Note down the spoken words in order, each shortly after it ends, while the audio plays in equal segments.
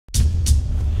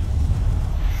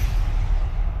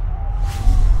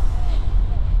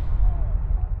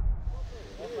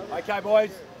Okay,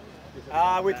 boys.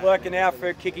 With working now for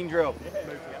a kicking drill.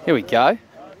 Here we go. I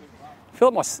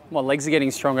feel like my legs are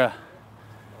getting stronger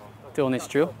doing this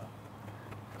drill.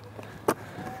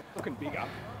 Looking bigger.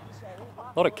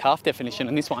 A lot of calf definition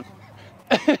in this one.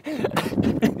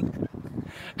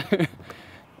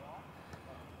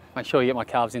 Make sure you get my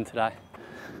calves in today.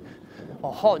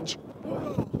 Oh, Hodge.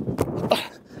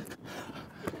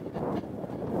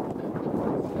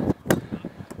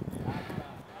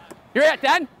 You're out,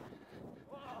 Dan.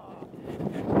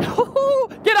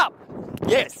 Get up.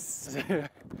 Yes. You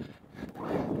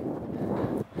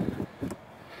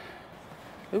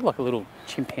look like a little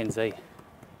chimpanzee.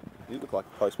 You look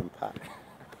like Postman Pat.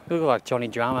 You look like Johnny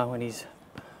Drama when he's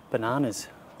bananas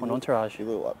on Entourage. You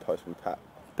look like Postman Pat.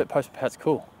 But Postman Pat's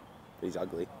cool. But he's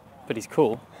ugly. But he's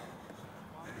cool.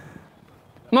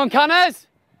 Come on, cunners!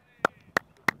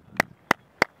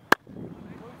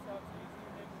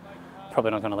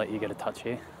 Probably not going to let you get a touch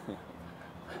here.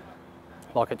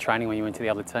 Like at training when you went to the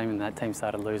other team and that team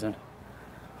started losing.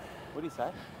 What do you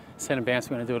say? Centre bounce,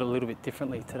 we're going to do it a little bit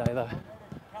differently today though.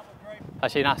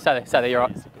 Actually, no, stay there, you're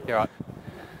right. You're right.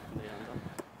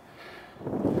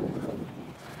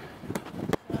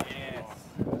 Yes.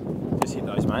 Just hit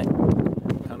those, mate.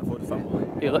 Can't afford to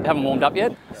fumble. You haven't warmed up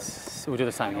yet? So we'll do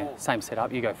the same again. Same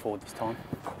setup, you go forward this time.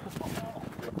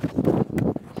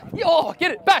 Oh,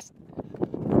 get it, best!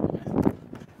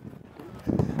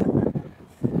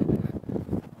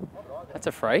 That's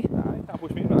a free. Can't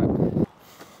push me, mate.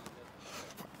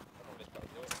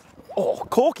 Oh,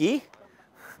 corky.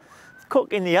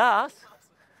 Cook in the arse.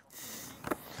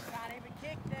 Can't even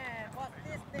kick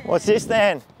then. What's this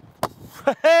then?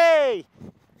 Hey!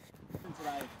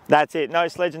 That's it. No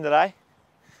sledging today.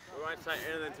 We won't say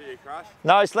anything to you, Crush.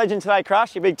 No sledging today,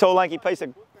 Crush. You big, tall, lanky piece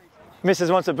of... Missus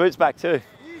wants her boots back too.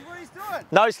 What he's doing?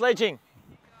 No sledging.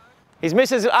 His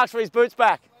missus asked for his boots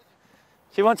back.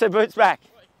 She wants her boots back.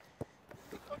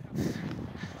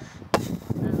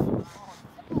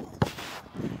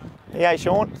 Yeah,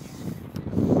 Sean.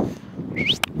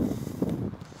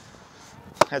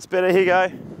 That's better. Here you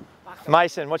go.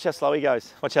 Mason, watch how slow he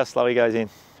goes. Watch how slow he goes in.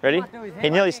 Ready? He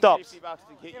nearly stops.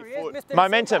 Hit your foot.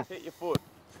 Momentum. Hit your foot.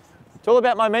 It's all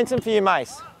about momentum for you,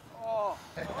 Mace. Got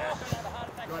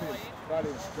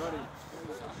him.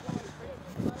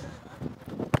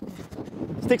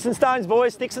 Sticks and stones,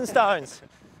 boys. Sticks and stones.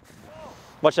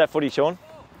 Watch that footy, Sean.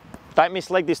 Don't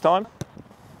miss leg this time.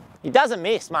 He doesn't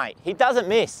miss, mate. He doesn't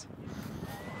miss.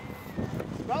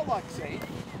 Felt like seed.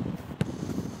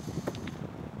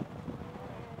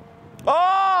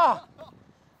 Oh!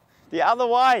 The other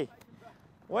way.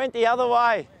 Went the other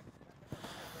way.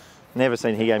 Never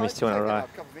seen Higo miss two in a row. A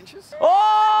couple of inches.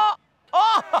 Oh!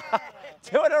 Oh!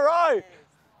 Two in a row.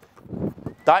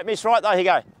 Don't miss right though,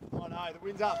 Higo. Oh no, the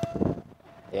wind's up.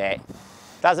 Yeah.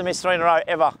 Doesn't miss three in a row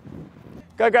ever.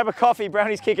 Go grab a coffee,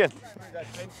 Brownie's kicking. Move that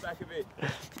fence back a bit.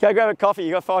 Go grab a coffee,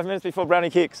 you got 5 minutes before Brownie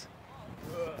kicks.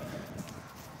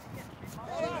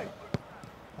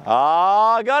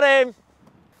 Oh, got him.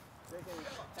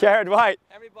 Jared, wait.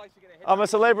 I'm a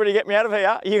celebrity, get me out of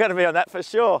here. You're going to be on that for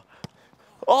sure.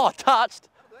 Oh, touched.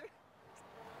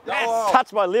 Yes.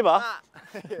 Touched my liver.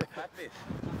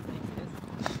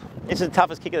 This is the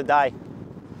toughest kick of the day.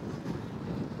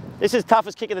 This is the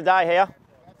toughest kick of the day here.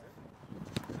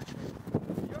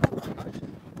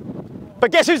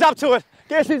 But guess who's up to it?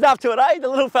 Guess who's up to it, eh? The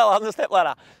little fella on the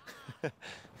stepladder.